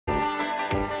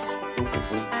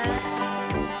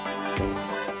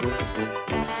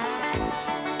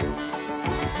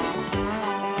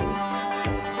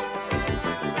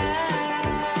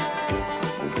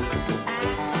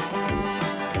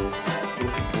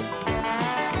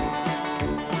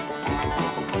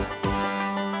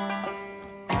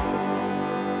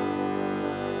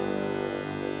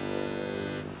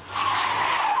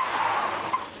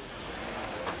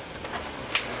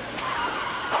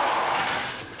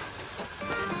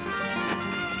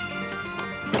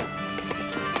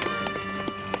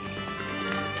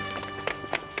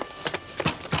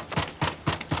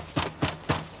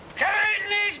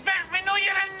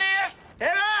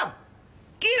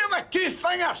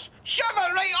horse. Shove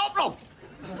it right up them.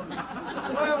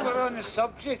 While we're on the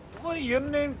subject, what are your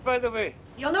names, by the way?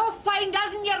 You'll not find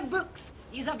us in your books.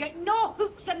 Yous have got no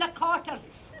hooks in the quarters.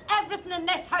 Everything in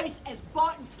this house is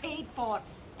bought and paid for,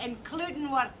 including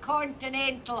our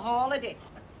continental holiday.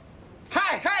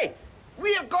 Hey!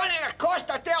 We're going to the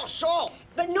Costa del Sol.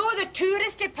 But no the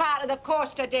touristy part of the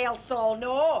Costa del Sol,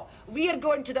 no. We're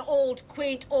going to the old,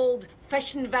 quaint, old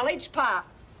fishing village part.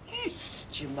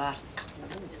 East, you mark.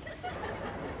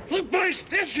 Look, boys,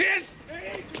 there she is!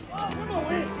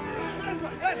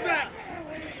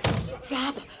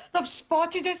 Rab, they've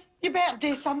spotted us. You better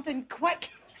do something quick.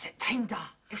 Is it time, Dad?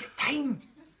 Is it time?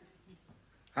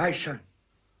 Aye, son.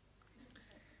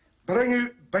 Bring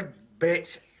out Big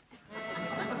Betsy.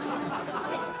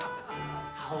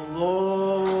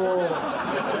 Hello.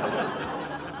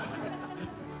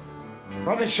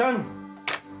 Buddy, son.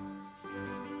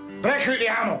 Break out the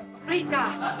ammo. Right,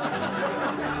 Dad.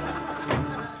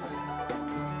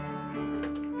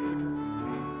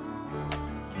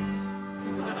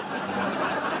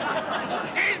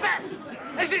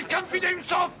 This is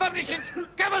confidential furnishings.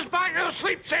 Give us back your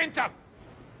sleep centre.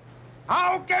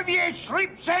 I'll give you a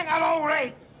sleep centre, all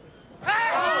right.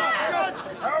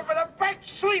 Oh, but a big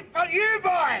sleep for you,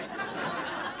 boy.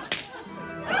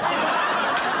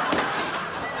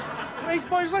 Right,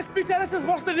 boys, let's beat it. This is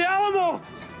worse than the Alamo.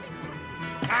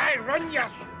 Aye, run your...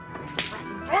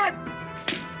 Run!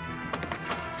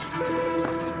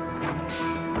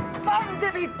 Burn,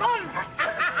 Davy, burn!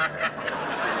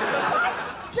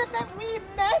 Stupid wee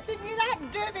mess, and you that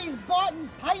Davey's bought and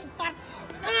paid for.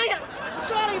 Aye,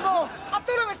 sorry, Mo. I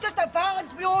thought it was just a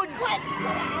balance my own.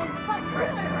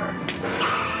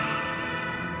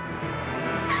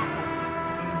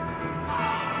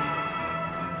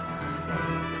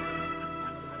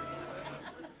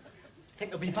 Think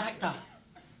they'll be back, Dad?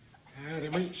 Yeah, they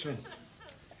might, son.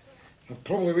 They'll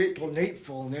probably wait till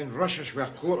nightfall and then rush us with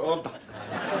a court order.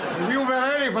 We'll be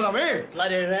ready for them, eh?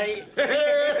 Bloody right.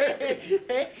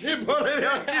 You bloody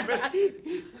right.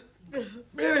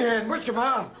 Maryhen, what's the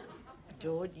matter?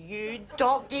 Don't you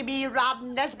talk to me, RAB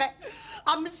Nesbitt.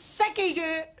 I'm sick of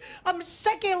you. I'm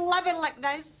sick of living like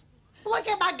this. Look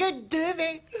at my good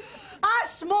doovie. I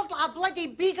smoked like a bloody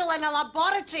beagle in a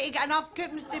laboratory to get enough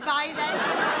coupons to buy this.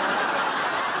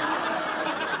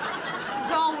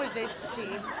 It's always the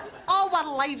same. All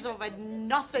our lives over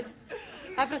nothing.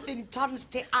 Everything turns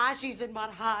to ashes in my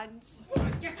hands.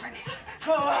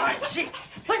 Oh, shit.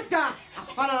 Look, Dad. A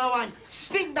fun other one.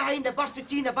 Sneak behind the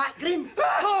bursity in the background.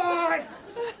 Oh.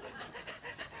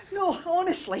 No,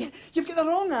 honestly, you've got the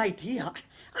wrong idea.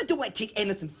 I don't want to take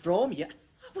anything from you.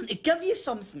 I want to give you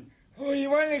something. Oh, you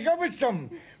want to give us some?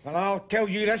 Well, I'll tell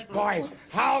you this, boy.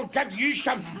 I'll give you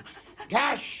some.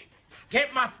 Cash,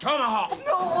 get my tomahawk.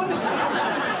 No, honestly,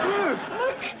 I'm sure.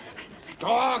 Look.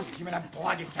 Dog, give me that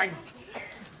bloody thing.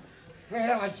 The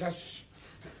hell is this?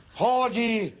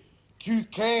 Holiday to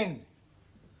Ken.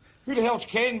 Who the hell's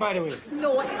Ken, by the way?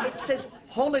 No, it says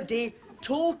holiday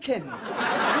token.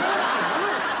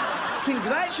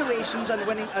 Congratulations on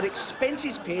winning our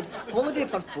expenses paid holiday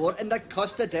for four in the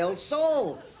Costa del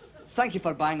Sol. Thank you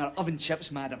for buying our oven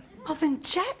chips, madam. Oven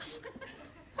chips?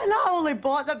 And I only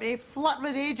bought them to flirt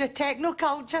with the age of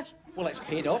technoculture. Well, it's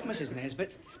paid off, Mrs.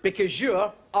 Nesbitt, because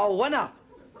you're a winner.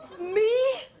 Me?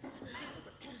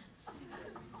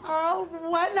 A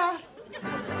winner?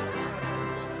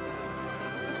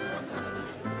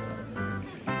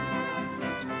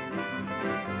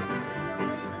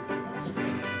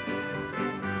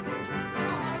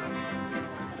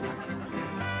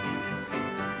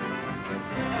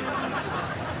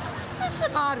 What's the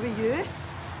matter with you?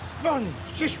 None.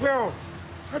 It's just, well,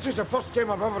 this is the first time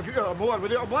I've ever got out of a motor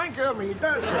without a blanket on me.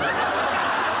 That's it.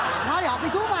 Hurry up, we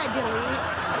don't want to be late.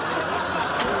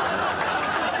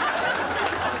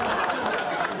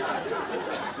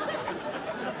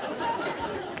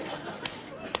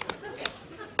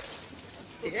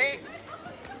 Eh?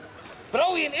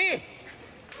 Brilliant, eh?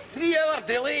 3-hour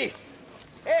delay.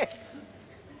 Eh?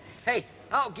 Hey,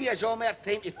 that'll give us all more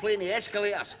time to play in the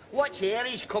escalators. Watch the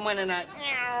Aries come in and that.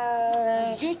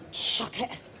 You chuck it.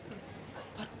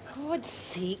 For God's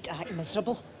sake, act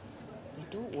miserable. We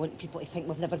don't want people to think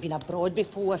we've never been abroad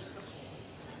before.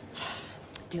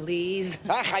 Delays.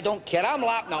 Ah, I don't care. I'm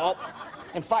lapping it up.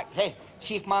 In fact, hey,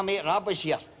 see if my mate Rab was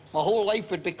here. My whole life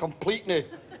would be complete now.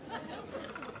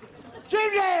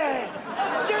 Jamie!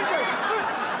 Jamie!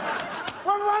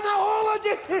 We're on a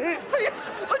holiday!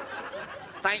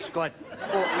 Thanks, God.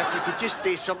 Oh, and if you could just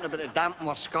do something about the damp in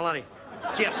our scullery.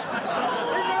 Cheers.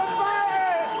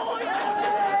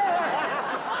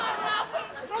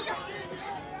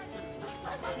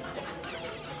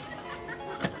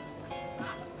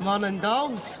 Morning,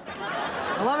 dolls.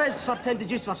 Allow us for to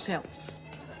introduce ourselves.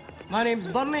 My name's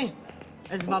Bernie.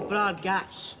 This is my brother,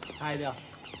 Gash. Hi there.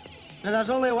 Now,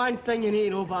 there's only one thing you need to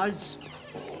know about us.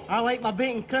 I like my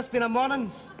bacon crispy in the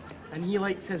mornings, and he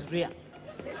likes his rare.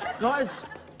 Got us?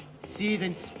 Seas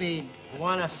in Spain.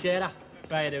 Buona sera,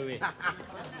 by the way.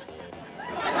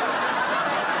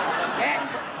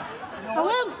 Yes!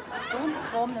 Hello? Don't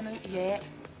bomb them out yet.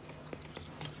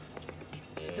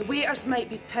 The waiters might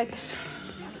be pigs.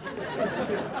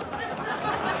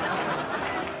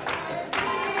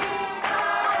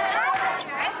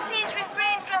 Passengers, please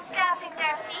refrain from stamping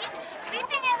their feet,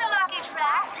 sleeping in the luggage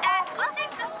racks, and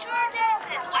buzzing the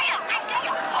stewardesses.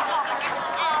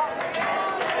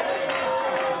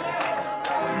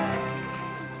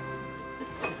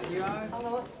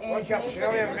 Hello. What's up,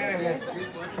 Sally?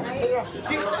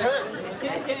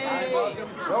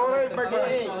 All right, big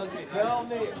man.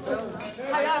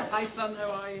 Hi, son.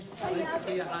 How are you? Nice to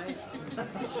see you. Hi.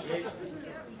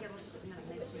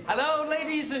 Hello,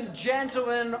 ladies and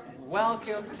gentlemen.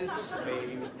 Welcome to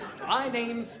Spain. My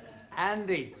name's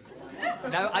Andy.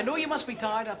 Now, I know you must be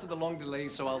tired after the long delay,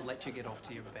 so I'll let you get off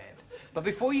to your bed. But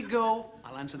before you go,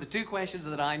 I'll answer the two questions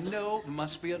that I know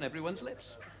must be on everyone's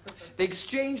lips. The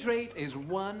exchange rate is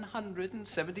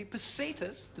 170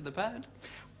 pesetas to the pound.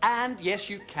 And yes,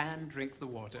 you can drink the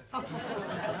water. Oh,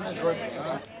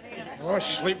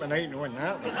 sleep at night knowing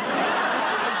that.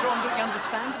 What's wrong? Don't you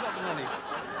understand about the money?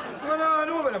 No, I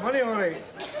know about the money, all right.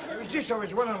 It was just I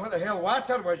was wondering what the hell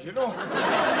water was, you know.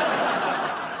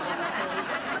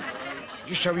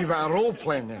 Just a wee bit of role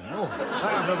playing then, no?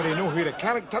 I don't really know who the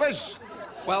character is.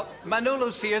 Well,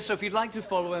 Manolo's here, so if you'd like to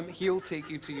follow him, he'll take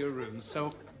you to your rooms.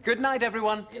 So, good night,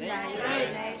 everyone. Good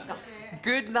night.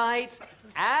 Good night,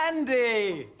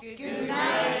 Andy. Good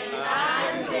night,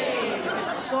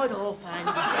 Andy. Sod off,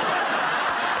 Andy.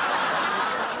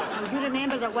 Well, you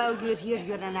remember that while you're here,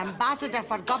 you're an ambassador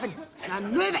for Govan. Now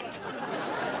move it.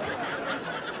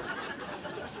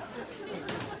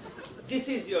 This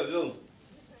is your room.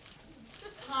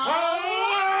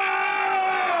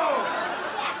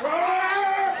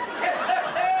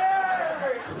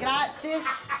 Gracias.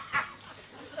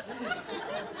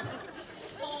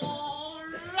 Oh,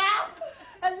 Rab!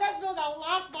 And that's not the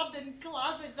last word in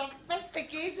class. It's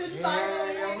sophistication, by the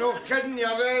way. You're no kidding, you're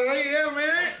right here,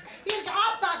 mate. Here, get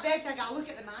off that bed. I gotta look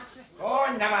at the mattress. Oh,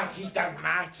 never heed the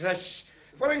mattress.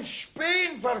 We're in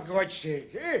Spain, for God's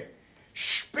sake, eh?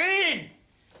 Spain!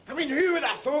 I mean, who would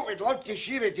have thought we'd love to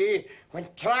see the day when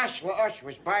trash like us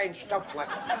was buying stuff like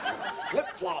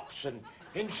flip-flops and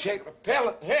insect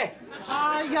repellent, eh?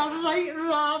 Ah, you're right,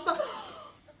 Rab.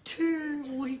 2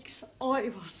 weeks out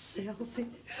of ourselves.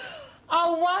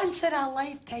 A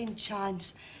once-in-a-lifetime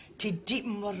chance to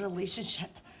deepen our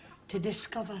relationship, to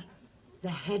discover the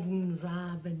hidden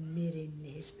Rab and Mary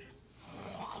Nesbitt.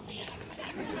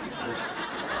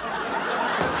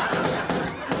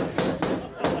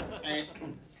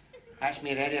 That's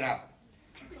me ready, Rab.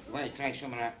 You want to try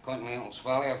some of that continental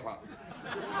swallow or what?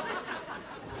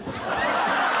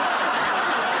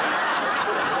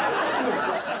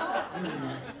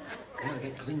 Gotta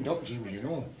get cleaned up, James, you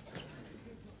know.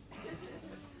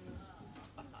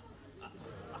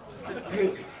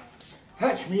 Hey,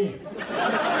 that's me.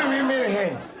 What do you mean,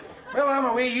 hen? Well, I'm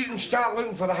away, you can start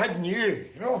looking for the hidden you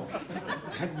know?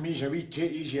 Hidden me's a wee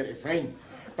tit easier to find.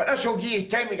 But this'll give you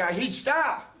time to get a head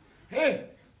start. Hey?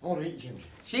 All right, James.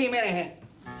 See you, Mary Hen.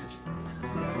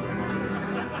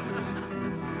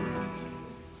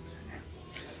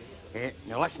 Hey,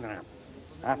 now listen, Rab.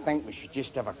 I think we should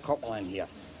just have a couple in here,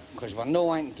 because we're no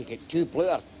wanting to get too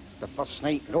blurred the first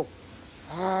night, no?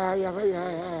 Ah, yeah, right,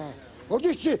 yeah. Well,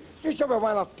 just have a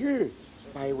one or two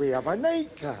by way of a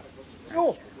nightcap.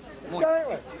 No,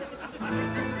 exactly.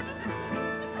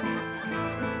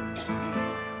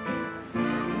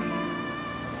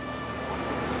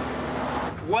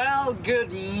 Well,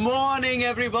 good morning,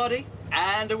 everybody.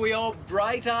 And are we all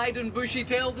bright-eyed and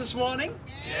bushy-tailed this morning?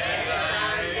 Yes,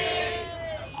 Andy.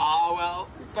 Oh, well,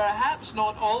 perhaps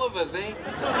not all of us, eh?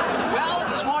 Well,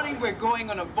 this morning we're going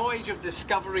on a voyage of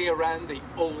discovery around the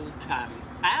old town.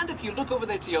 And if you look over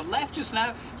there to your left just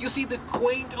now, you'll see the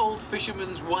quaint old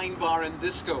fisherman's wine bar and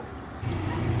disco.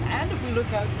 And if we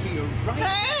look out to your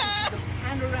right, the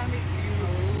panoramic view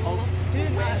of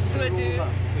Gregor,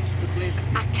 which is the place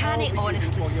I can't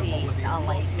honestly say that I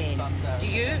like men. Do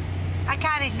you? I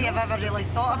can't say I've ever really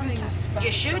thought about it.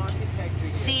 You should.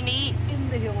 See me,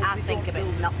 I think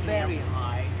about nothing else.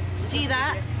 See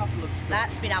that?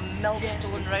 That's been a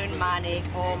millstone round my neck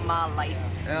all my life.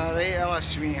 All right, Ella,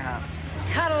 sweetheart.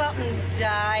 Curl up and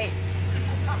die.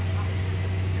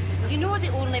 You know the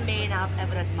only men I've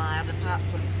ever admired, apart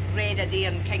from bread a day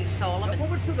in King Solomon.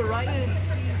 Over to the right.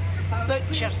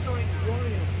 Butchers.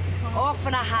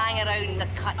 Often I hang around the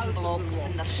cutting blocks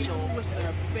in their shops,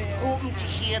 hoping to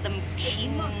hear them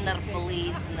keen their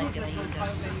blades in the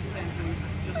grinders.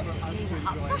 What did you do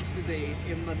that for? Today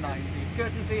in the 90s,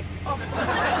 courtesy of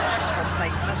Wishful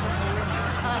thinking, I suppose.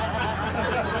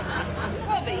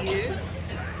 What about you?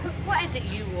 What is it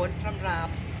you want from RAB?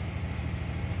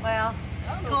 Well,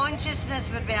 consciousness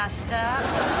would be a start.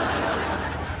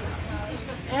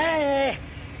 Hey,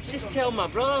 just tell my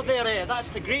brother there, that's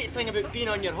the great thing about being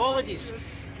on your holidays.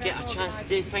 You get a chance to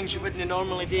do things you wouldn't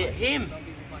normally do at home.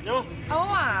 No? Oh,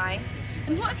 aye.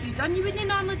 And what have you done you wouldn't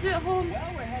normally do at home?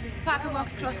 Apart from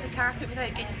walk across the carpet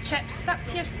without getting chips stuck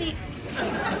to your feet.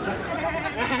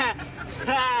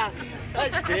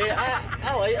 That's great.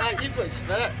 I like that. You've got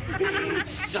spirit.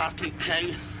 Sarky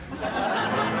cow.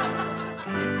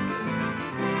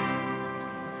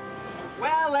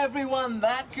 Well, everyone,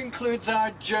 that concludes our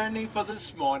journey for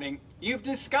this morning. You've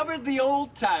discovered the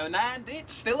old town, and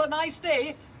it's still a nice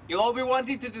day. You'll all be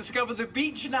wanting to discover the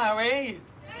beach now, eh?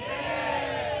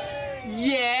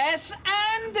 Yes,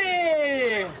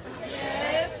 Andy!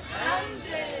 Yes,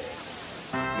 Andy.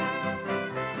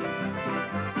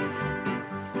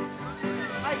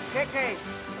 Hi, sexy.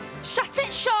 Shut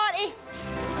it, Shorty.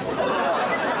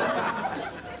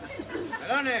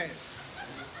 Melones!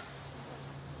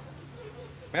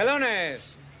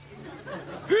 Melones!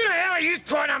 Who the hell are you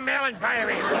calling a melon, by the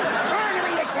way? Go on,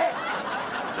 you get!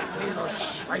 Little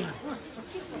swine.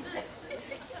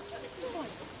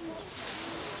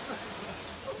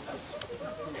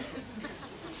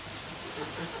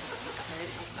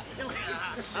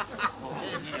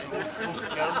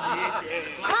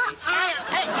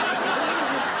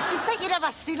 You think you'd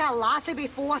ever seen a lassie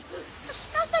before? There's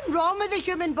nothing wrong with the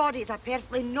human body. It's a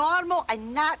perfectly normal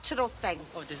and natural thing.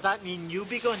 Oh, does that mean you'll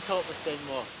be going top with then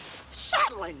more?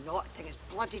 Certainly not. I think it's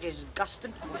bloody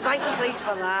disgusting. Thank Christ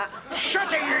for that.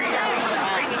 Shut it, you yelling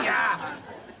swine, ya!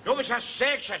 You're a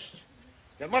sexist.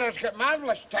 Your mother's got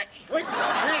marvellous tits. Look, Get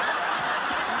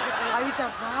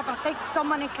louder, Rab. I think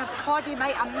someone in Kirkcaldy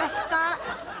might have missed that.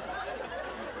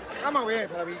 come away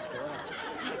for a week.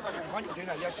 I'm going to do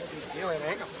a yesterday's daily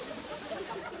record.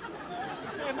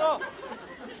 Hey, Mo.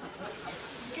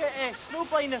 Get snow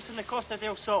blindness in the Costa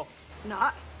del Sol.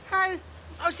 Nah. How?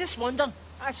 I was just wondering.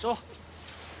 That's all.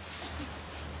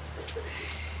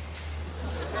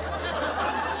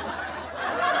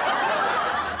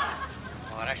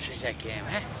 Oh, this is a game,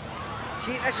 eh?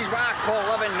 See, this is what I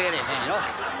call living Mary, you know?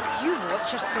 You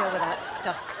watch yourself with that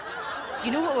stuff.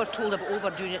 You know what we're told about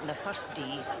overdoing it in the first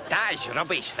day? That is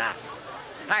rubbish, that.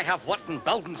 I have worked in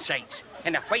building sites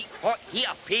in the white hot heat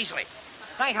of Paisley.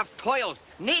 I have toiled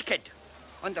naked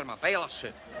under my boiler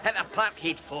suit at the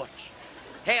Parkhead Forge.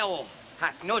 Hell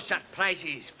hath no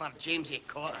surprises for Jamesy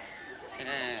Cotter.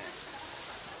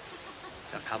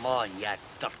 So come on, you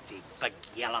dirty big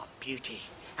yellow beauty,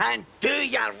 and do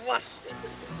your worst.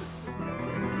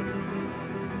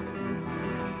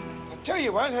 I'll tell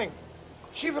you one thing.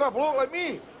 See, for a bloke like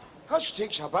me, this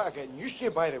takes a bit of getting used to,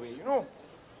 by the way, you know?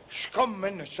 Scum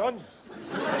in the sun.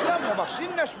 I've never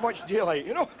seen this much daylight,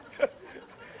 you know?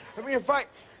 I mean,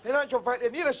 in actual fact, the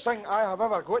nearest thing I have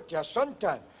ever got to a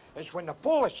suntan is when the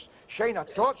police shine a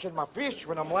torch in my face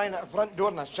when I'm lying at the front door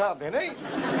on a Saturday night.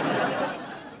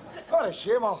 What a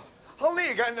shame. I'll need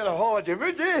to get into the holiday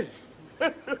mood, eh?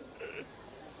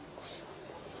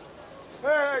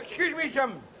 Excuse me,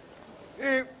 Jim.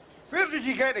 Where did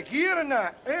you get the gear in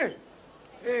that, eh?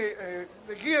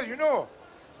 The gear, you know.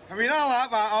 I mean, I'll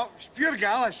have that up. It's pure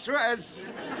gallus, so it is.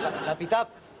 Lapitap.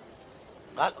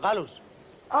 Galus.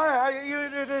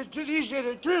 The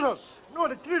trousers. No,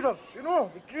 the trousers, you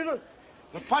know, the trousers.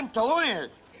 The pantalones.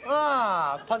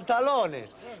 Ah,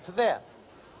 pantalones. There.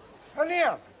 And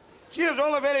here. Cheers,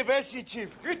 all the very best to you,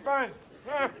 Chief. Good man.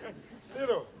 You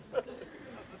know.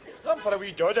 I'm for a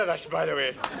wee dodge of this, by the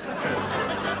way.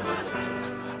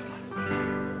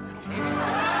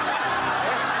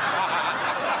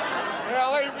 Yeah,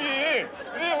 like me, eh?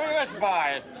 Yeah, look at this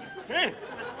boy. Eh?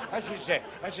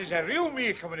 This is a real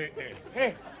me coming out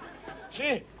there.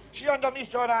 Eh? See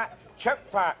underneath all that chip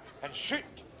fat and suit,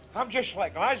 I'm just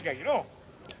like Glasgow, you know.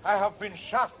 I have been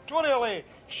sartorially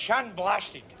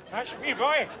sandblasted. That's me,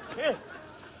 boy. Eh?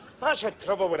 That's the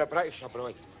trouble with the British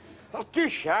abroad. They're too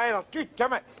shy, they're too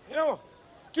timid, you know.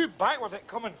 Too backward at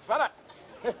coming for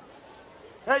it.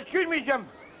 Excuse me, Jim.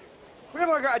 Where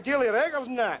have I got a daily record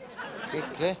in that?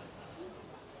 Okay.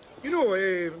 You know,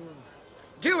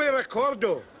 daily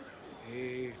recordo.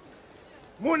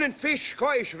 Morning face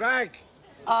Scottish rag.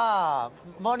 Ah,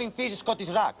 morning face Scottish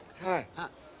rag. Aye.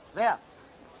 There.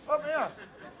 Up there.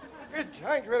 Good,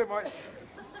 thank you very much.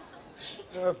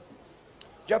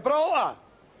 Gibraltar,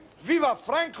 Viva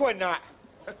Franco and that.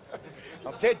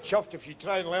 I'm dead chuffed if you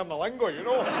try and learn the lingo, you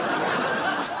know.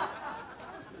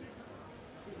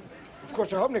 Of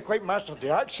course, I haven't quite mastered the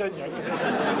accent yet.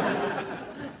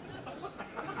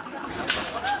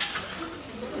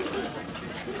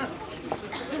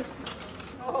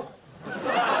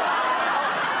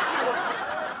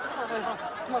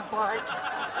 My back.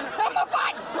 Oh, my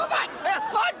back! My back!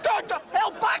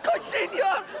 El Baco,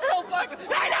 senor! El Baco!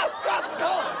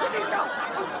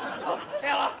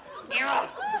 Ella,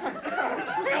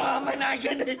 I'm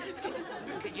agony.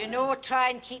 Could you no try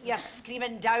and keep your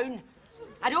screaming down?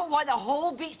 I don't want the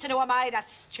whole beach to know I married a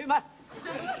stumer.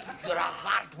 You're a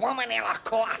hard woman, Ella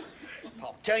Cotter.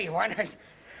 I'll tell you one thing.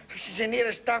 This is the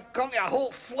nearest I've come to a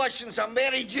whole flush since I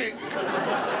married you.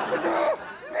 No!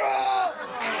 No!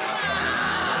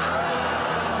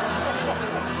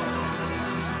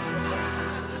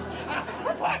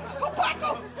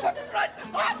 Paco! My friend!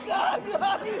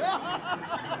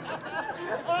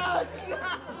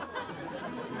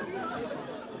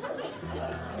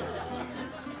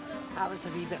 That was a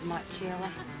wee bit much,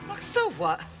 Ella. Well, so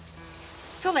what?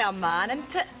 It's only a man,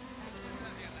 isn't it?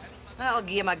 That'll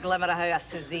give him a glimmer of how a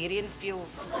caesarean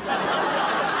feels.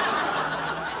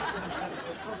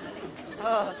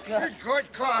 Oh, good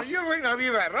God, Clark, you're looking a wee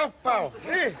bit rough, pal.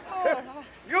 Hey,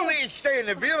 you'll need to stay in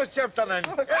the beer this afternoon.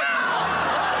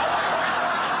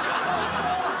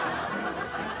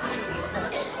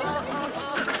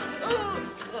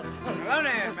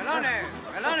 Melone!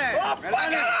 Oh,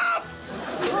 back it off!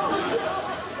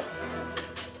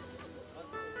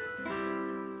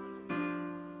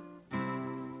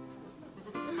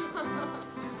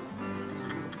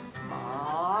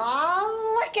 Oh,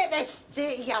 look at the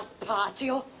state of your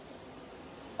patio.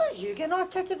 What are you getting all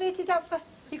titivated up for?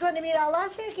 You going to meet that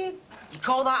lassie again? You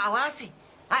call that a lassie?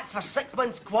 That's for 6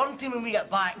 months quarantine when we get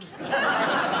back.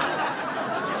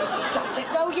 Shut it,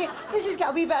 will you? This has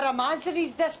got a wee bit of romance in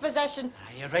his disposition.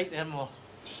 You're right there, Mo.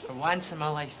 For once in my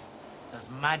life, there's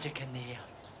magic in the air.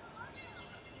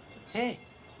 Hey,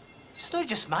 it's not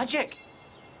just magic.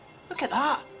 Look at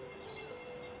that.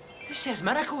 Who says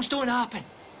miracles don't happen?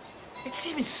 It's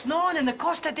even snowing in the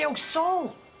Costa del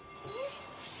Sol.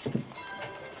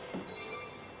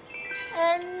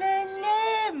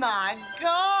 Oh, my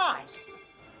God.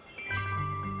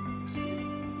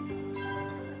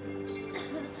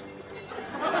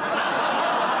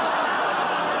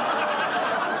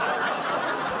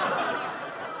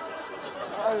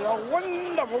 A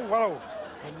wonderful world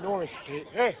in no mistake.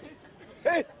 Hey,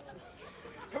 hey,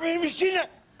 have you seen it?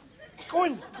 Go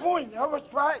on, have a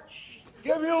scratch.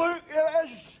 Give me a look, here it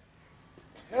is.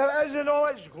 Here it is in all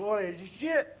its glory. Do you see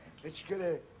it? It's got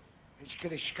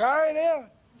a sky there,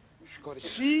 it's got a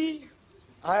sea,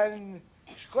 and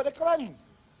it's got a ground.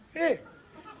 Hey,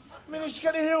 I mean, it's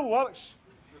got a hill works.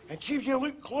 And see if you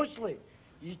look closely,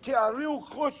 you take a real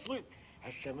close look,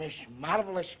 it's the most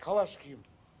marvellous colour scheme.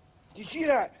 Do you see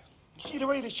that? You see the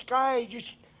way the sky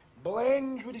just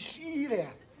blends with the sea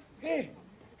there? Hey,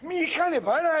 I mean, you can't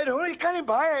buy that, you can't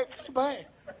buy it,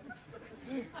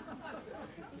 Hey.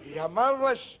 You're a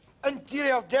marvellous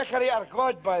interior decorator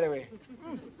god, by the way.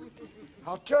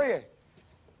 I'll tell you,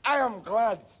 I am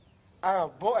glad I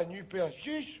have bought a new pair of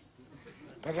shoes,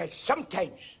 because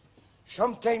sometimes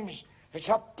it's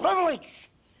a privilege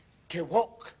to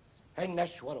walk in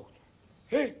this world.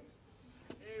 Hey?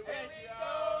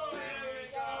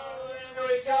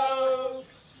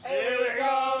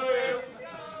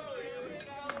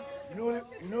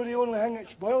 You know the only thing that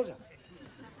spoils it?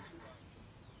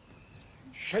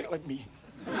 Shite like me.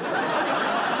 Look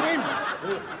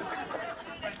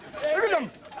at them.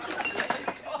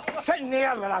 Sitting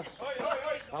there with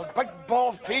their big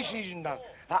bald faces and their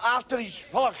arteries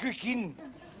full of cocaine.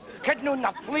 Kidding on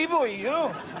their Playboy, you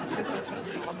know.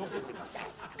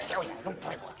 No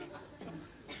Playboy.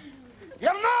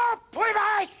 You're not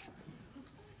Playboys!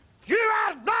 You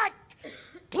are not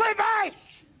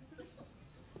Playboys!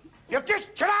 You're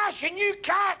just trash and you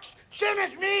can't, same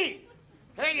as me.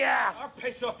 Here you are. I'll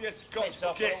piss off your Scots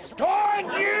kid.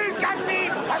 Don't you give me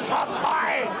piss off,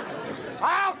 boy!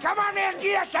 I'll come on and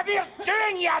give you a severe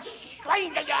doing, you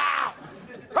swine that you are!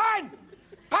 Go on,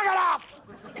 pack it off!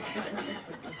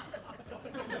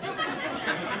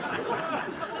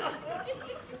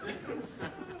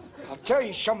 I'll tell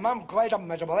you something, I'm glad I'm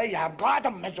miserable, eh? I'm glad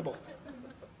I'm miserable.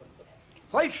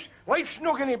 Life's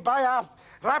not going to buy off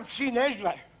RAB C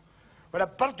NESBITT with a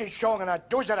birdie song and a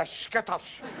dozer of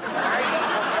skitters.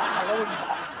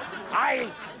 I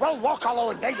will walk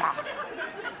alone, there you are.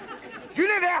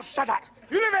 Universe, said it.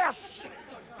 Universe.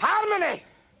 Harmony.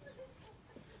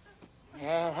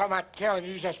 What am I telling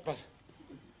you this, but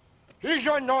you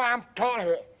don't know what I'm talking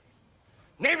about.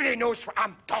 Nobody knows what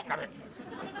I'm talking about.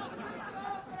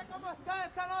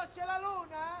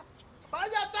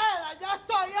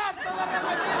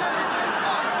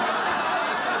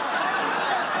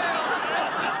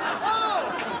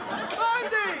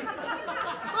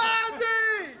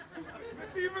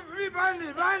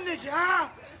 Bandits, huh?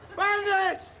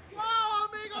 Bandits! Oh,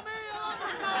 amigo mío, ¿dónde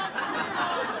estabas?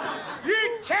 You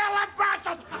tell a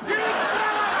bastard! You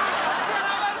tell a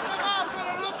Quisiera verte más,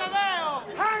 pero no te veo.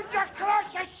 Hands across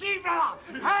the sea, brother!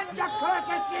 Hands across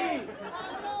the sea!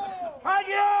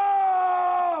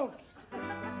 Adios!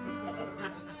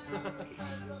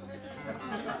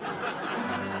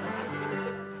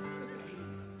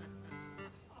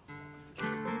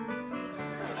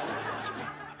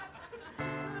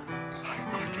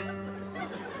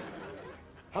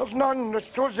 There's none that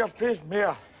shows your face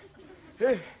more.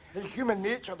 Eh? In human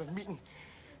nature than meeting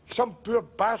some poor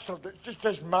bastard that's just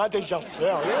as mad as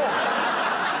yourself,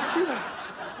 yeah?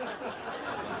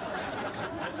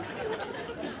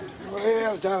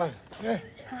 Well, darling, yeah?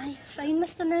 Aye, fine,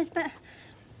 Mr. Nesbitt.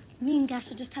 Me and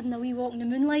Gas are just having a wee walk in the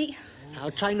moonlight.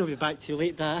 I'll try not to be back too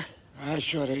late, Dad.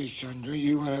 That's all right, son. Don't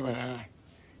you worry about that.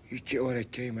 You take all the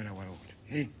time in the world,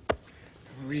 eh?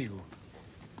 Away you go.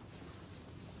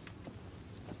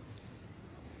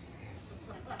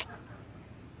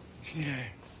 See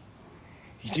that?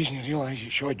 He doesn't realise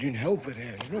it's shot downhill for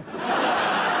there, you know?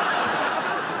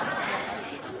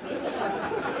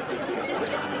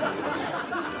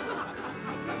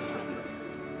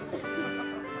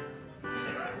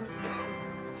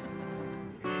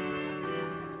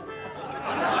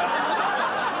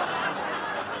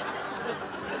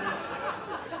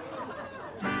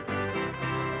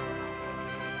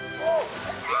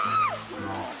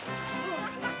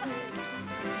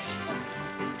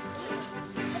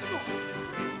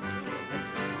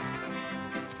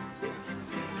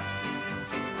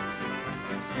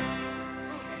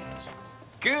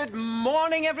 Good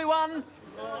morning, everyone.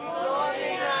 Good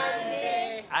morning,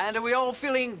 Andy. And are we all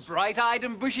feeling bright-eyed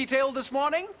and bushy-tailed this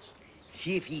morning?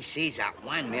 See if he says that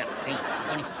one more time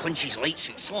when he punches lights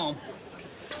at Sloan.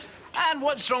 And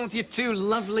what's wrong with you two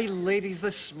lovely ladies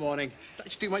this morning?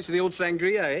 Touched too much of the old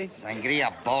sangria, eh?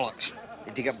 Sangria bollocks.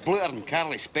 Did you get Bluter and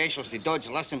Carly specials to dodge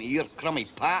listening to your crummy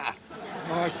patter?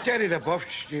 Oh, steady the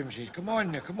buffs, Jamesy. Come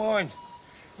on now, come on.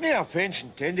 No offence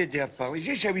intended there, pal. He's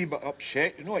just a wee bit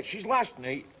upset. You know, it's his last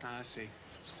night. I see.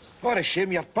 What a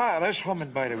shame your patter is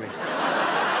humming, by the way.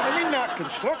 I mean that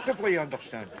constructively, you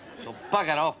understand? So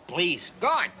bugger off, please. Go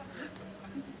on.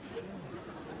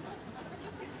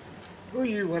 Don't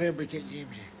you worry about it, Jamesy.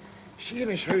 Seeing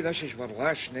as how this is our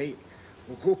last night,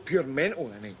 we'll go pure mental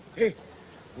tonight, eh?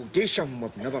 We'll do something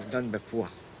we've never done before.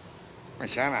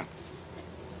 What's that?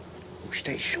 We'll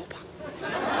stay sober.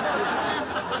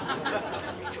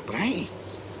 Sobriety?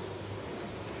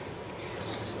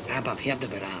 I've heard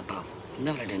about that, but I've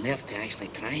never had the nerve to actually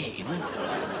try it, you know?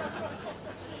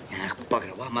 Ah, bugger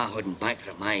it. What am I holding back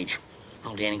for at my age?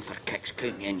 I'll do anything for kicks.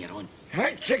 Count me in, you're on.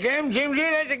 That's the game, Jamesy,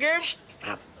 that's the game.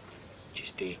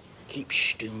 Just keep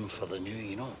stewing for the new,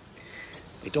 you know?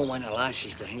 We don't want the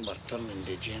lasses to think we're turning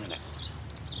degenerate.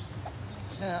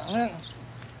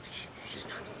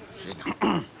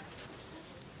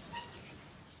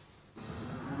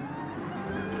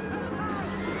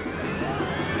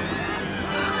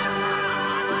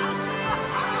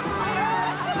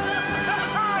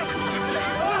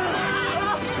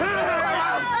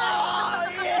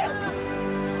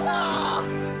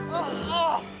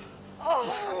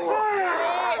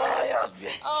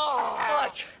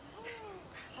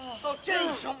 I'll tell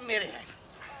you something, Mary.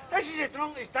 This is the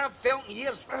drunkest I've felt in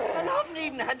years, and I haven't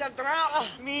even had a drop.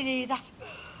 Me neither.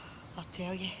 I'll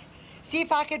tell you. See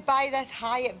if I could buy this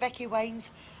high at Vicky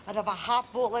Wines, I'd have a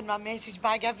half bottle in my message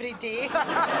bag every day.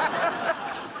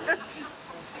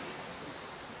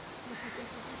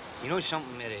 You know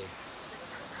something, Mary?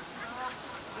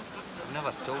 I've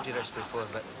never told you this before,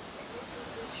 but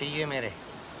see you, Mary.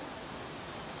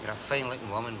 You're a fine-looking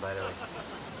woman, by the way.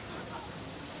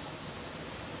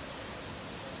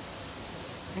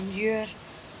 And you're a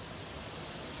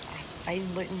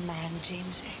fine-looking man,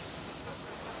 Jamesy.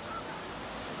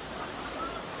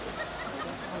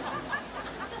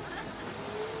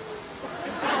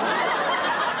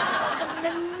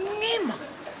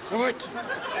 What?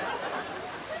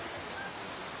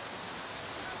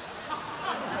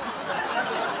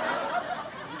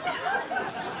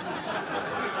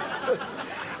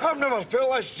 I've never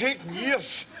felt this Jake in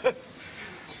years.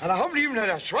 And I haven't even had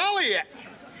a swallow yet.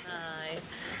 Aye.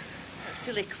 It's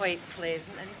really quite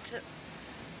pleasant, isn't it?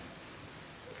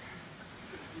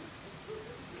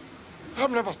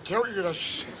 I've never told you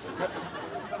this, but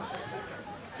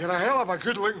you're a hell of a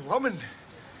good-looking woman.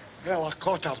 Well, I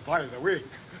caught her, by the way.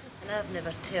 And I've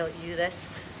never told you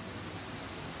this,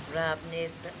 Rab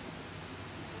Nesbitt.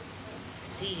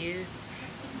 See you.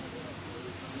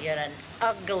 You're an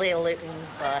ugly-looking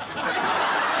bastard.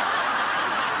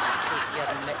 Take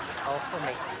your mitts off of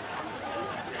me.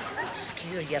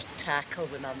 Skewer your tackle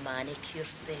with my manicure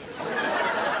set.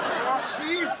 Oh,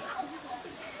 see?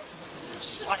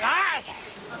 It's like that.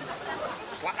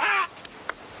 It's like that.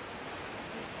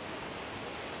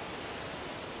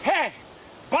 Hey,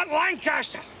 Bud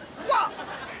Lancaster. What?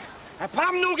 If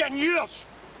I'm no getting yours,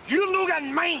 you're no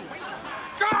getting mine.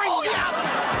 Go on! Oh, yeah.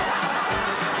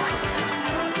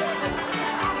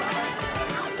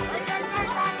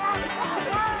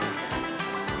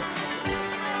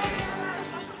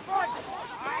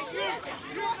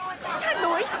 What's that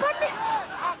noise, Bernie?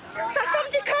 Is that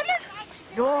somebody coming?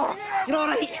 No, you're all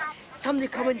right. Somebody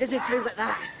coming doesn't sound like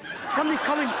that. Somebody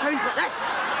coming sounds like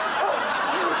this.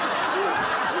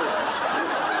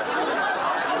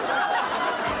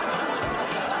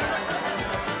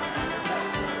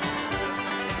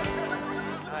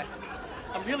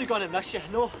 I'm really going to miss you,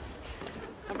 no.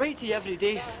 I write to you every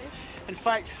day. In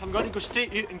fact, I'm going to go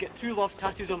straight out and get true love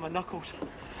tattooed on my knuckles.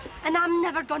 And I'm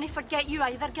never going to forget you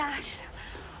either, Gash.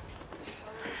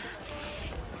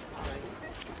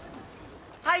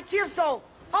 Hi, cheers, doll.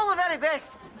 All the very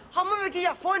best. I'll maybe give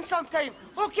you a phone sometime.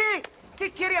 Okay,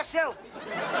 take care of yourself.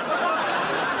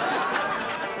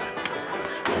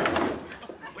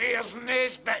 Where's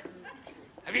Nesbitt?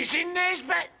 Have you seen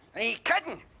Nesbitt? Are you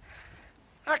kidding?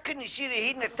 I couldn't see the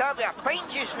head in the top of a pint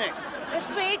just now.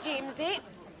 This way, Jamesy.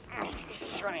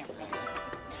 Sorry.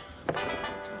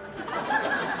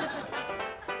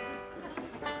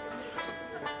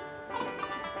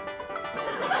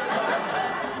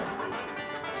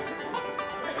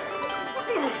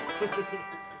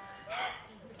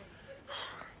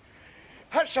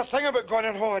 That's the thing about going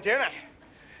on holiday, isn't it?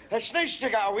 It's nice to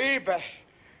get away, but...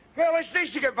 Well, it's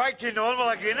nice to get back to normal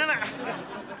again, isn't it?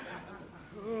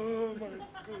 Oh, my God.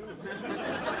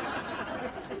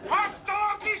 Pass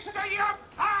doggies to your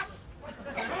pass!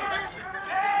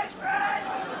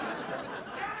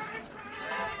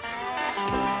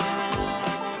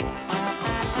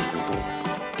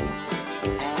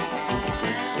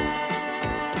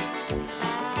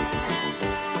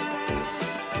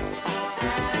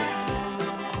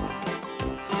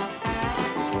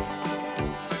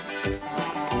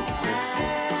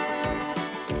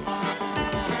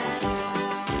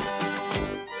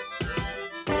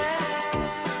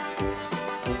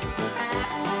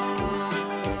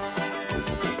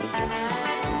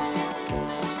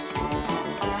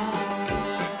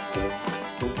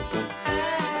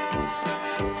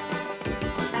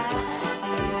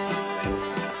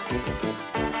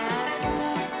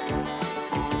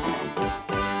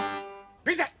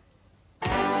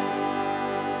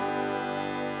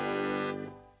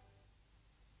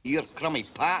 You're crummy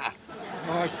patter.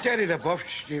 Oh, steady the buffs,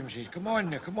 Jamesy. Come on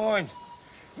now, come on.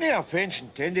 No offence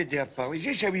intended there, pal. He's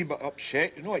just a wee bit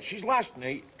upset. You know, it's his last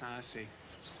night. I see.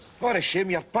 What a shame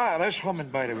your patter is humming,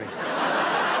 by the way.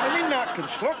 I mean that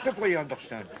constructively, you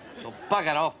understand. So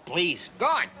bugger off, please. Go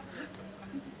on.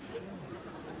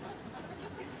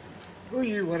 Don't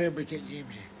you worry about it, Jamesy.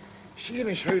 Seeing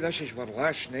as how this is our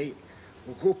last night,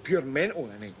 we'll go pure mental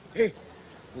tonight, eh?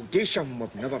 We'll do something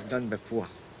we've never done before.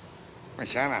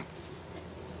 What's that?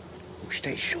 We'll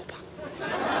stay sober.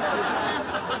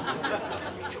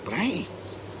 Sobriety?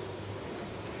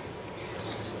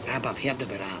 Rab, I've heard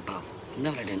about that, but I've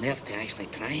never had the nerve to actually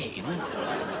try it, you know?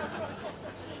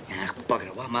 Ah, bugger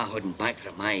it, what am I holding back for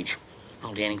at my age?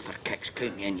 I'll do anything for kicks,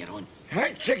 count me in, you're on.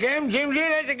 That's the game, Jamesy,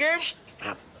 that's the game.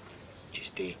 Rab,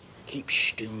 just keep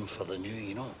stewing for the new,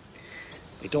 you know?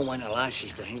 We don't want the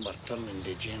lasses to think we're turning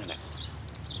degenerate.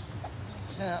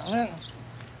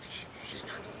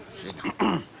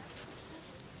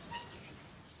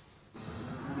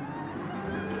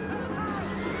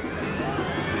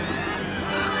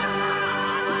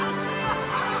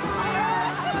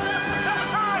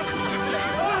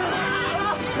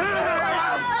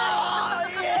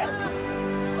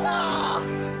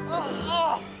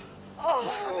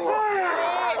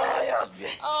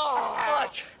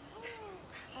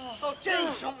 I'll tell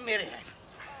you something, Mary.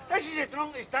 This is the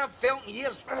drunkest I've felt in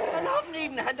years, and I haven't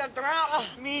even had a drop.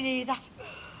 Me neither.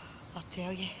 I'll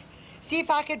tell you. See if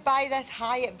I could buy this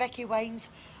high at Vicky Wines,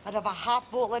 I'd have a half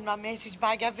bottle in my message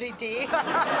bag every day.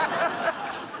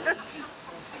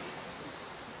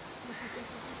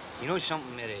 You know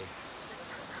something, Mary?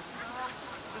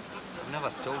 I've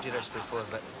never told you this before,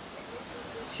 but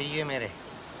see you, Mary.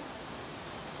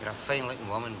 You're a fine-looking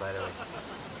woman, by the way.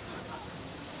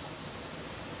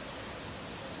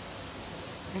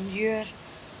 And you're a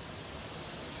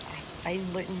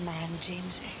fine-looking man,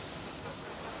 Jamesy.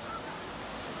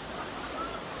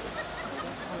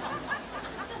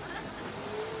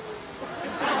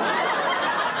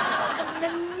 The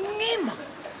name?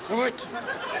 What?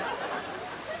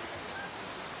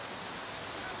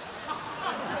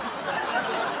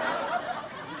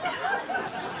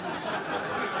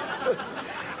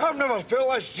 I've never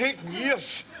felt this Jake in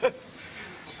years.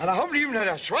 And I haven't even had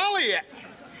a swallow yet.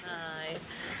 Aye.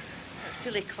 It's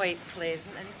really quite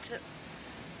pleasant, isn't it?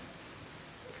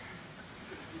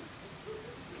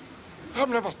 I've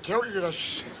never told you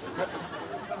this, but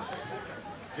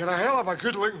you're a hell of a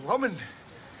good-looking woman.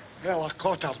 Well, I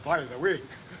caught her, by the way.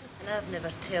 And I've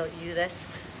never told you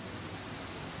this,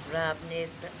 Rab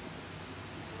Nesbitt.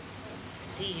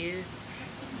 See you.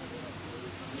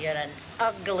 You're an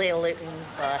ugly-looking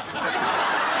bastard.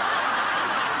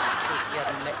 Take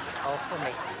your mitts off of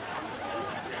me.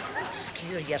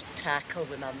 Skewer your tackle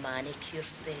with my manicure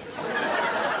set.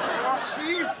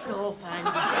 No, Fanny.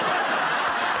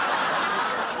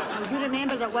 Well, you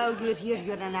remember that while you're here,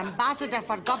 you're an ambassador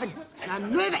for Govan. Now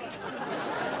move it!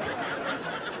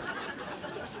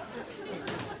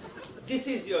 This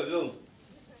is your room.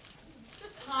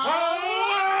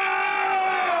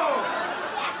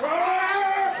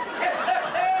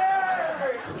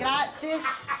 Gracias.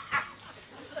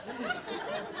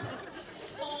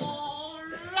 Oh,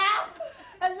 Rab!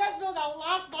 And that's not the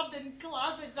last word in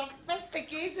class. It's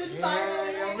sophistication, by the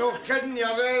way. You're no kidding. You're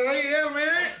right here,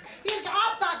 mate. Here, get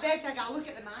off that bed. I gotta look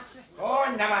at the mattress.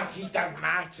 Oh, never heed the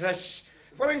mattress.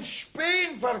 We're in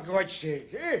Spain, for God's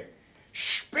sake, eh?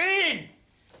 Spain!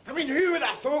 I mean, who would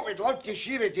have thought we'd love to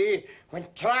see a day when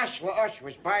trash like us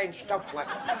was buying stuff like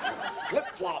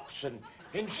flip-flops and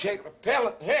insect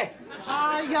repellent, eh?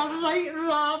 Ah, you're right,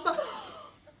 Rab.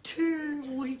 2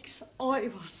 weeks out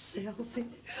of ourselves.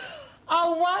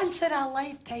 A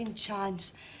once-in-a-lifetime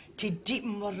chance to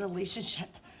deepen our relationship,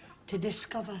 to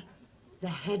discover the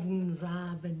hidden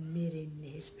Rab and Mary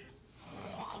Nesbitt.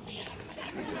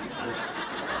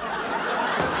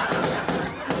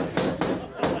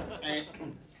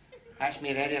 That's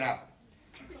me ready, Rab.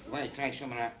 You want to try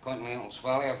some of that continental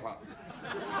swally or what?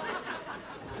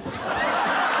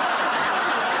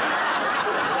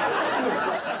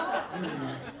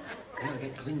 Gotta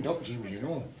get cleaned up, Jimmy, you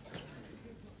know.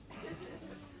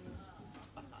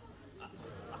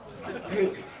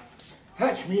 Hey,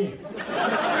 that's me.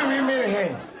 What do you mean,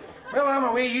 hen? Well, I'm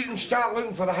away, you can start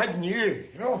looking for the hidden you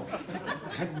know?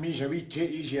 Hidden me's a wee bit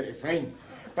easier to find.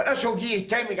 But this'll give you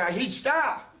time to get a head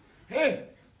start. Hey?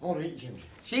 All right, Jimmy.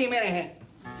 See you, Mary Hen.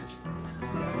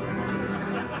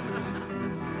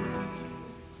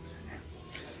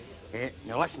 Hey,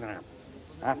 now listen, Rab.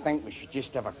 I think we should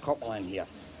just have a couple in here,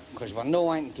 because we're no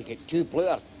wanting to get too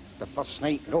bluttered the first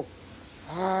night, no?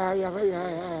 Ah, yeah, right,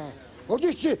 yeah. Well,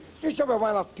 just have a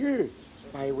one or two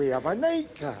by way of a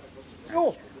nightcap.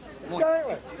 No,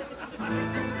 exactly.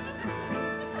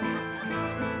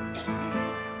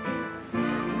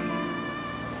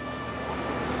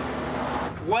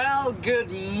 Well, good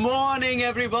morning,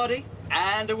 everybody.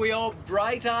 And are we all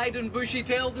bright-eyed and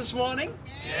bushy-tailed this morning?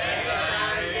 Yes,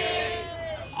 Andy.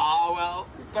 Ah, well,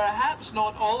 perhaps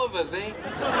not all of us, eh?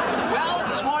 Well,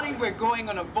 this morning we're going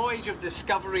on a voyage of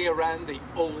discovery around the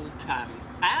old town.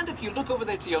 And if you look over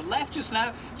there to your left just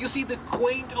now, you'll see the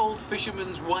quaint old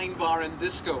fisherman's wine bar and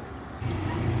disco.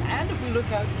 And if we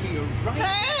look out to your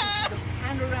right, this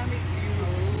panoramic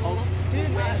view of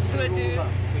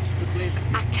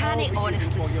I can't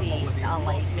honestly say that I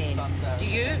like men. Do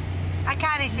you? I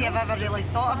can't say I've ever really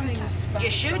thought about it. You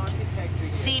should.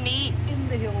 See me,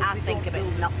 I think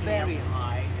about nothing else.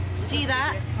 See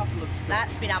that?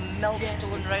 That's been a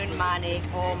millstone round my neck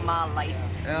all my life.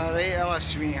 All right, Ella,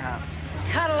 sweetheart.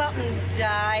 Curl up and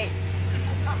die.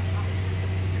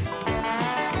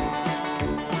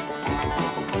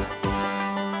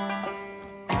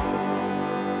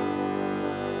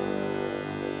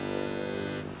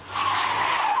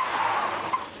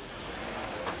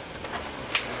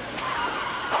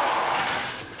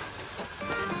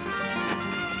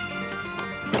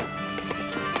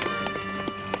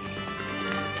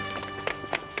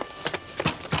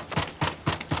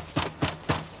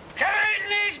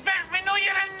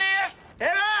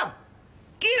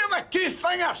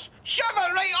 Shove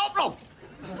it right up them!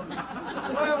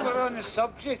 While we're on the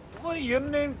subject, what are your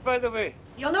names, by the way?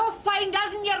 You'll not find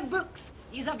us in your books.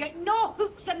 Yous have got no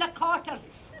hooks in the quarters.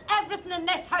 Everything in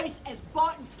this house is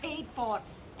bought and paid for,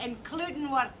 including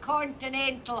our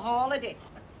continental holiday.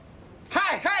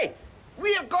 Hey!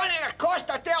 We're going to the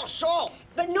Costa del Sol.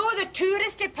 But no the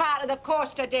touristy part of the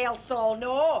Costa del Sol,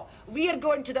 no. We're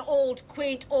going to the old,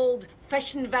 quaint, old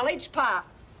fishing village part.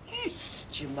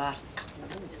 East, Mark.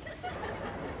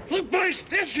 Look, boys,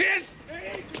 there she is.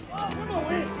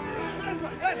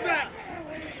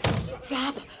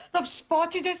 Rab, they've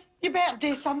spotted us. You better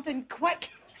do something quick.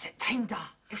 Is it time, Dad?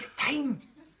 Is it time?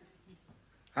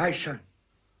 Aye, son.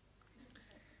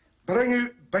 Bring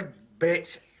out Big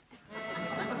Betsy.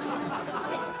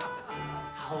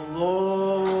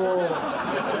 Hello.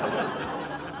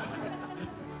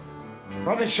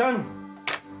 Running, son.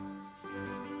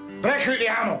 Break out the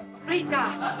ammo. Right,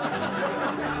 Dad.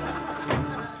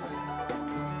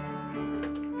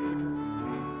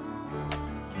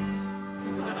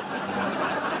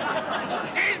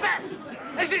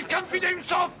 This is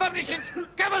confidential furnishings.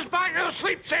 Give us back your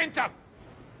sleep centre.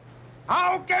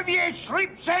 I'll give you a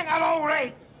sleep centre, all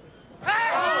right.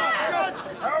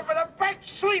 Oh, but a big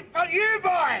sleep for you,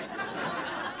 boy.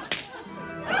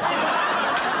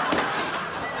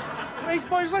 Right,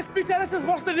 boys, let's beat it. This is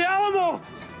worse than the Alamo.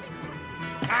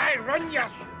 Aye, run your...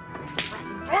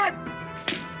 Run!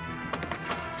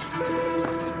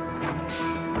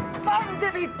 Burn,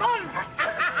 Davy, burn!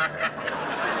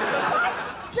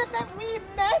 Stupid wee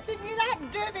mess, and you that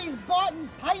Davey's bought and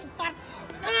paid for.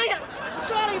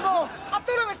 Sorry, Mo. I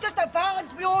thought it was just a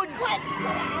balance my own.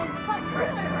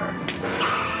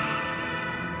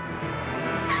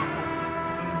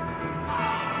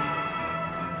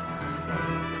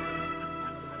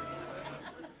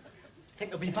 Think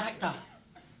they'll be back, Dad?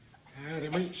 Yeah, they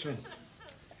might, son.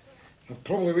 They'll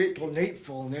probably wait till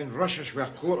nightfall and then rush us with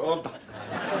a court order.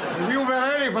 We'll be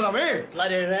ready for them, eh?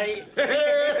 Bloody right.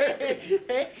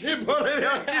 You bloody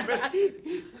right.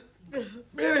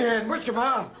 Maryhen, what's the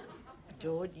matter?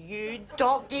 Don't you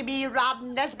talk to me, RAB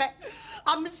Nesbitt.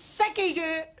 I'm sick of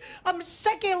you. I'm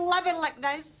sick of living like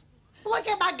this. Look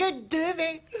at my good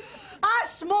doovie. I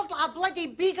smoked like a bloody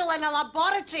beagle in a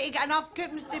laboratory to get enough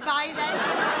coupons to buy this.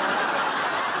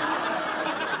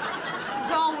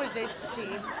 It's always the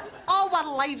same. All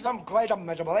our lives. I'm glad I'm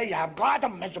miserable, eh? I'm glad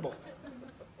I'm miserable.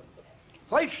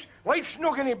 Life's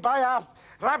not going to buy a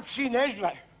RAB C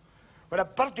NESBITT with a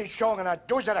birdie song and a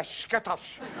dozer of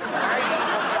skitters.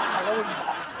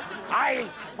 I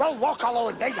will walk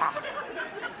alone, neither.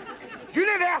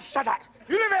 Universe, said it.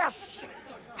 Universe.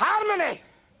 Harmony.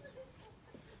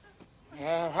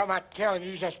 How am I telling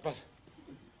you this, but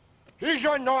you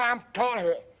don't know what I'm talking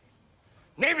about.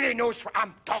 Nobody knows what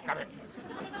I'm talking about.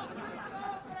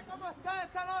 ¿Cómo está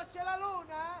esta noche la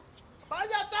luna?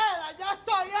 Vaya tela, ya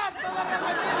estoy harto de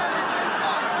repetir la misma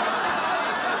historia.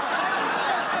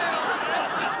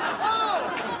 ¡Oh!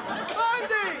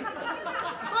 ¡Bandy!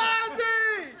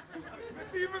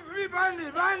 ¡Bandy!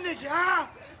 ¡Bandage! ¿Ah?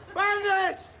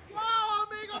 ¡Bandage! ¡Oh,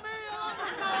 amigo mío! ¿Dónde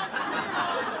estabas?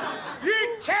 You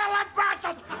tell a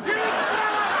bastard! You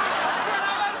tell a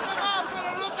Quisiera verte más,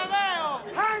 pero no te veo.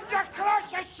 Hand your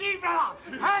cross a sea, brother!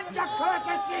 Hand your cross a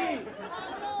sea!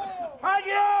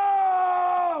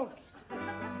 Adios!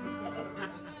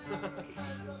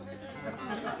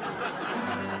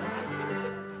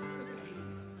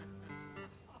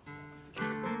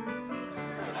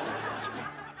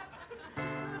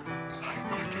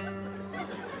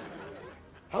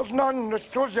 There's none that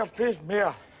shows your face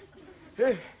more.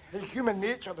 Eh, in human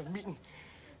nature than meeting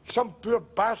some poor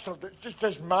bastard that's just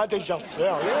as mad as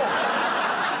yourself, yeah?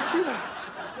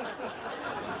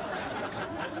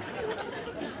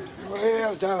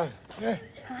 Well, darling, eh?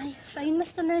 Aye, fine,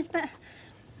 Mr Nesbitt.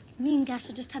 Me and Gas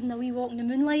are just having a wee walk in the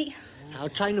moonlight. I'll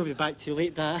try not to be back too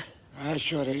late, Dad.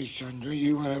 That's all right, son. Don't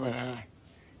you worry about that.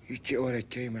 You take all the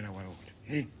time in the world,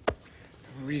 eh?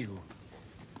 Away you go.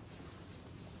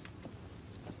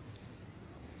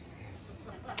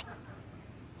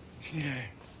 See that?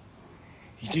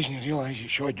 He doesn't realise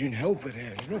it's all downhill for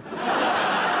her, you know?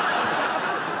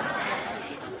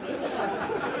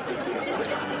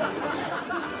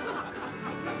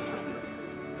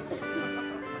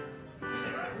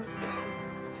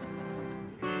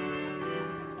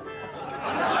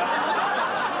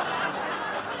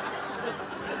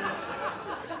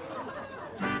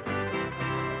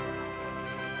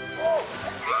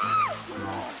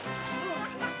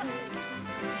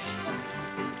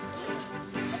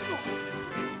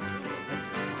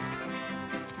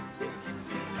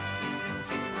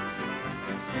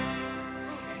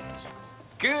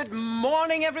 Good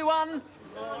morning, everyone.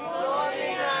 Good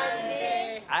morning,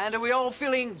 Andy. And are we all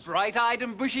feeling bright-eyed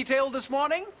and bushy-tailed this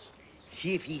morning?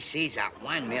 See if he says that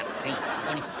one more time.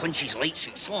 I'm going to punch his light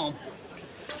suit, slow him.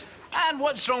 And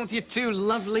what's wrong with you two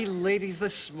lovely ladies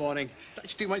this morning?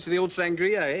 Touched too much of the old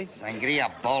sangria, eh?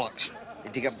 Sangria bollocks.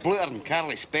 Did you get Bluter and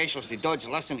Carly specials to dodge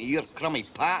listening to your crummy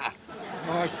patter?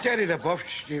 Oh, steady the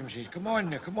buffs, Jamesy. Come on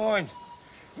now, come on.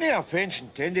 No offence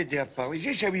intended there, pal. He's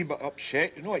just a wee bit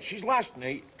upset. You know, it's his last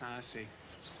night. I see.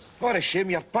 What a shame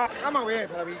you're back. Come away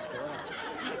for a wee tour.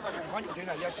 See if I can hunt down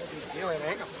a yesterday's daily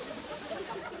record.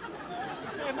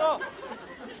 Hey, Ma.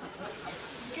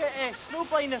 Get snow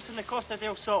blindness in the Costa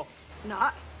del Sol.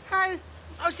 Nah. How?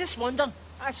 I was just wondering.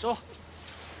 I saw.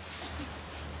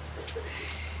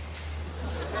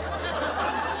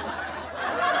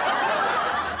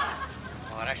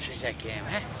 Oh, this is a game,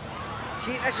 eh?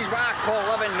 See, this is what I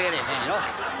call living Mary, you know?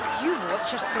 You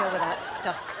watch yourself with that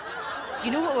stuff.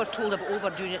 You know what we're told about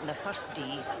overdoing it in the first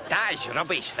day? That is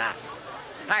rubbish, that.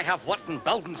 I have worked in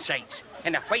building sites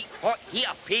in the white hot heat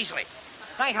of Paisley.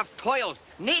 I have toiled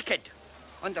naked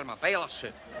under my boiler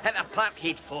suit at the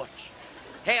Parkhead Forge.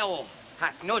 Hell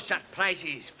hath no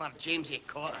surprises for Jamesy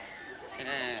Cotter.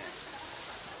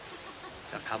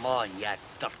 So come on, you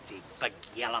dirty big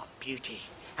yellow beauty,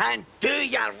 and do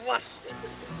your worst.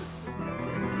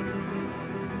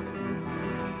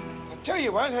 I'll tell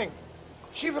you one thing.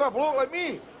 See, for a bloke like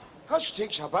me, this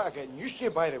takes a bit of getting used to,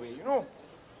 by the way, you know?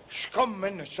 Scum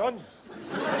in the sun.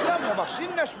 I've never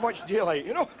seen this much daylight,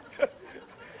 you know?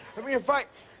 I mean,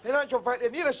 in actual fact, the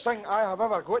nearest thing I have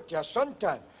ever got to a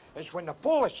suntan is when the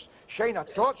police shine a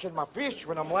torch in my face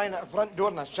when I'm lying at the front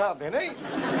door on a Saturday night.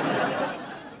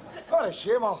 What a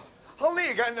shame. I'll need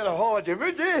to get into the holiday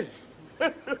mood, eh?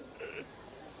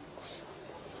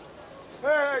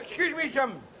 Excuse me,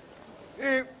 Jim.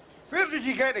 Where did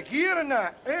you get the gear in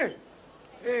that, eh?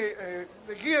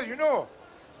 The gear, you know.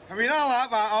 I mean, I'll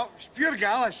have that up. It's pure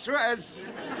gallus, so it is.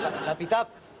 Capitap.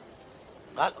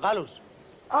 Galus.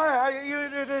 Aye,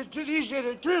 the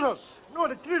trousers. No,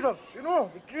 the trousers, you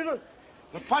know, the trousers.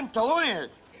 The pantalones.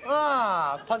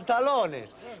 Ah,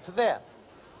 pantalones. There.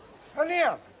 And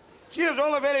here. Cheers,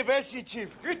 all the very best to you,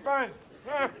 Chief. Good man.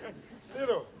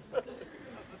 Zero.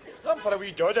 I'm for a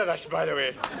wee dodge of this, by the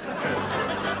way.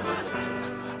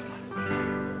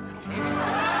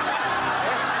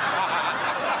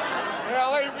 Yeah,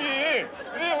 like me, eh?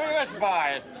 Really, this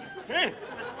boy. Eh?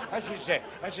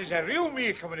 This is a real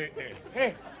me coming out there.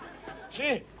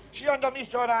 Eh? See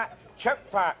underneath all that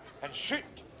chip pack and suit,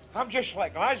 I'm just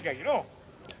like Glasgow, you know.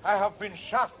 I have been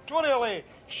sartorially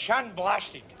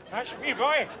sandblasted. That's me,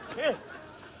 boy. Eh?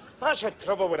 That's the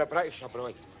trouble with the British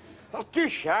abroad. They're too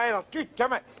shy, they're too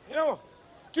timid, you know.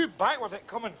 Too backward at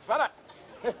coming for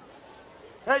it.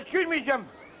 Excuse me, Jim.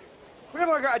 Where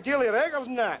have I got a daily record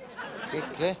in that?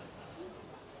 Okay.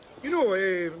 You know,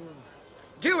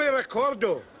 daily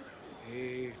recordo.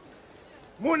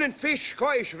 Morning Face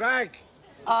Scottish Rag.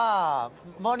 Ah,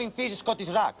 Morning Face Scottish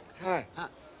Rag. Aye.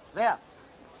 There.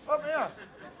 Up there.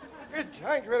 Good,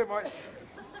 thank you very much.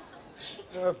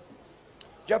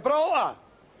 Gibraltar.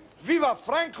 Viva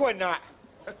Franco and that.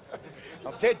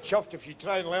 I'm dead chuffed if you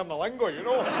try and learn the lingo, you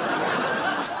know.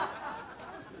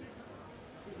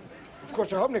 Of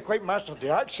course, I haven't quite mastered the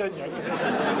accent yet.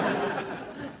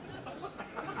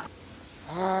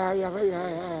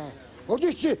 Yeah. Well,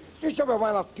 just have a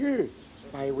one or two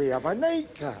by way of a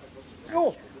nightcap.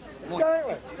 No,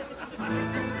 exactly.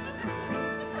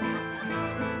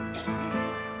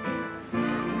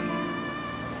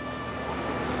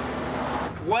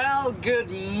 Well, good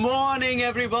morning,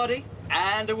 everybody.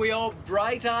 And are we all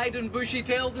bright-eyed and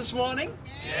bushy-tailed this morning?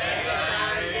 Yes,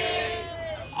 Andy.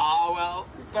 Ah, well,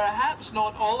 perhaps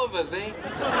not all of us, eh?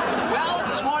 Well,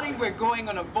 this morning we're going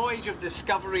on a voyage of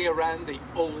discovery around the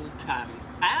old town.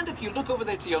 And if you look over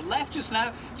there to your left just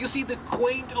now, you'll see the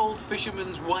quaint old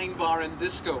fisherman's wine bar and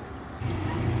disco.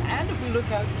 And if we look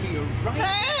out to your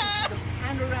right, the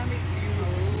panoramic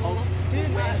view of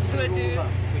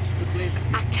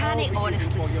I can't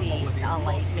honestly say that I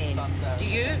like men. Do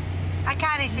you? I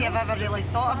can't say I've ever really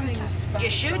thought about it. You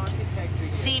should.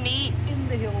 See me,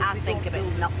 I think about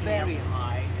nothing else.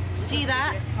 See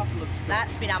that?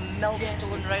 That's been a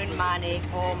millstone round my neck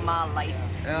all my life.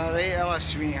 All right, Ella,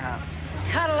 sweetheart.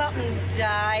 Curl up and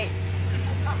die.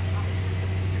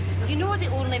 You know the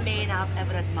only men I've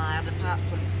ever admired, apart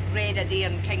from Red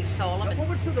Adair and King Solomon?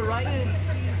 Over to the right.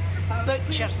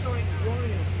 Butchers.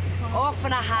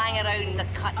 Often I hang around the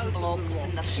cutting blocks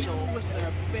in their shops,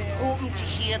 hoping to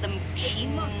hear them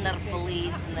keen their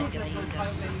blades in the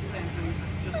grinders.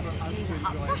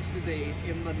 Today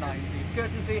in the 90s,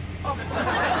 courtesy of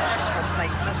Wishful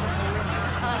thinking, I suppose.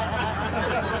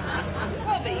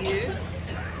 What about you?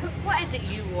 What is it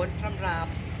you want from RAB?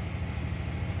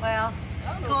 Well,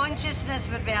 consciousness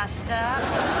would be a start.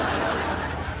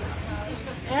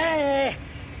 Hey,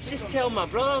 just tell my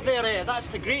brother there, that's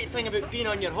the great thing about being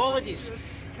on your holidays.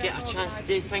 get a chance to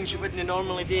do things you wouldn't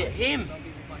normally do at home.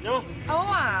 No? Oh,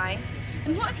 aye.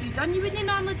 And what have you done you wouldn't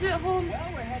normally do at home?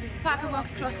 Apart from walk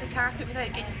across the carpet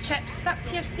without getting chips stuck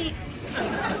to your feet.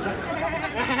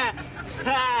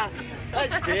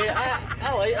 That's great.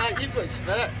 I like that. You've got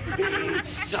spirit.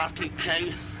 Sarky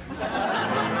cow.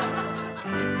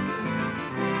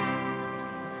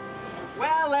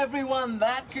 Well, everyone,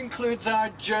 that concludes our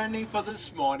journey for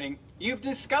this morning. You've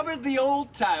discovered the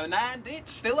old town, and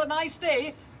it's still a nice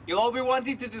day. You'll all be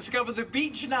wanting to discover the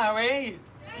beach now, eh?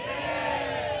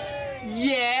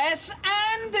 Yes,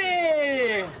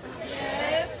 Andy!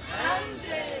 Yes,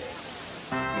 Andy!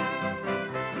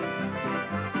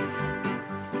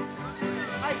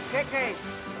 Hi, sexy.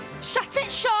 Shut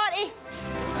it, shorty.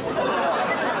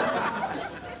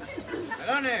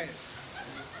 Melones!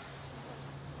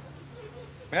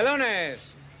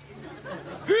 Melones!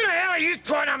 Who the hell are you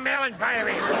calling a melon, by the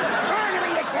way? Go on,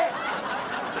 you get!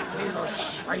 Little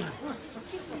swine.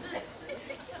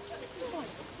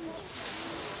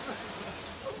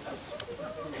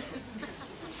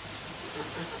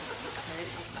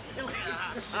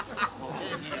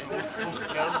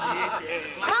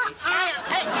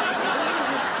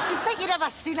 You think you'd ever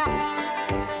seen it?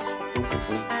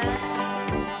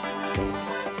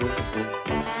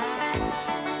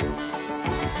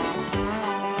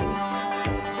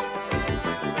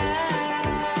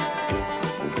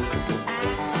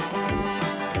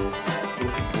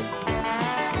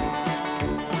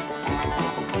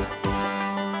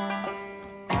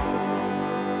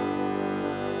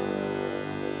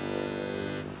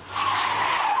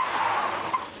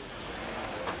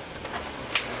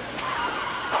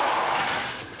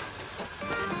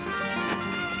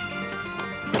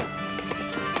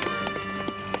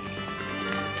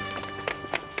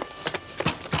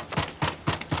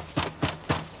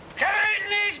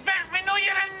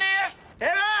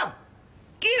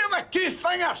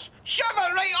 Fingers! Shove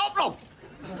it right up them!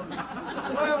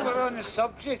 While we're on the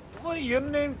subject, what are your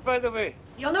names, by the way?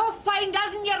 You'll no find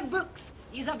us in your books.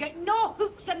 Yous have got no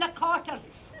hooks in the quarters.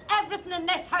 Everything in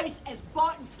this house is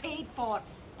bought and paid for,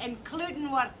 including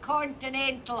our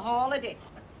continental holiday.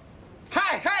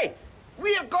 Hey!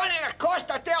 We're going to the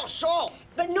Costa del Sol!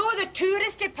 But no the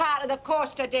touristy part of the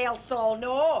Costa del Sol,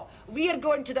 no. We're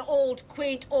going to the old,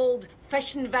 quaint, old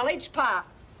fishing village part.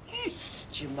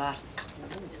 Jimmer.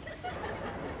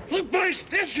 Look, boys,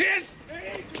 this is...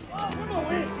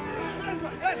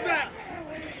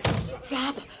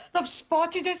 Rab, they've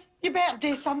spotted us. You better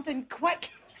do something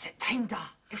quick. Is it time, Dad?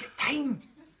 Is it time?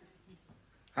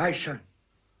 Aye, son.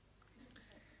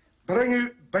 Bring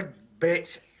out Big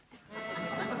Betsy.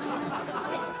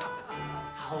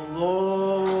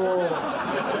 Hello.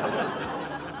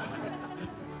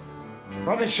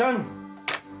 Ready, son?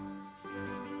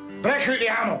 Break out the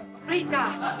ammo. Right,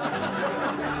 Dad.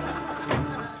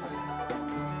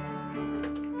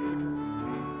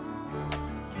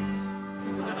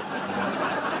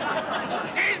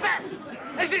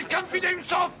 This is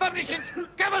confidential furnishings.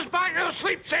 Give us back your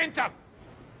sleep centre.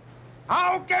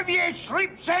 I'll give you a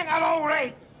sleep centre, all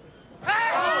right.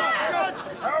 Ah!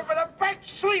 Oh, but a big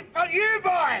sleep for you,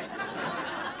 boy.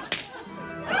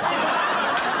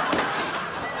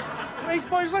 Right,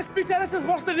 boys, let's beat it. This is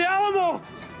worse than the Alamo.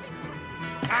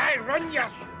 Aye, run your...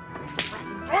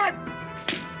 Run!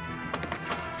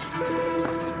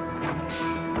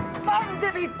 Burn,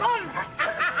 Davy, burn!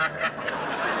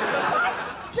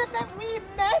 Stupid wee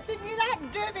mess, and you that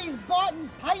doobie's bought and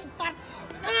paid for.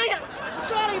 Aye,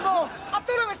 sorry, Mo. I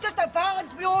thought it was just a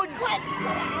balance my own.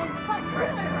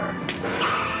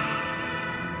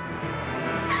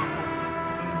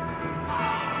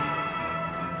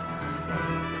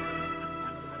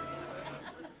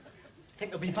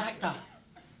 Think they'll be back, Dad?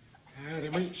 Yeah, they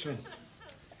might, son.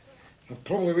 They'll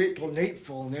probably wait till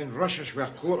nightfall and then rush us with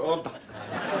a court order.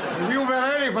 We'll be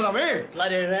ready for them, eh?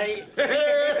 Bloody right.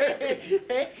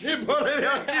 You bully the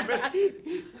argument.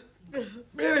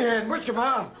 Maryhen, what's the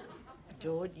matter?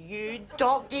 Don't you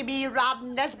talk to me, Rab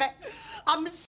Nesbitt. I'm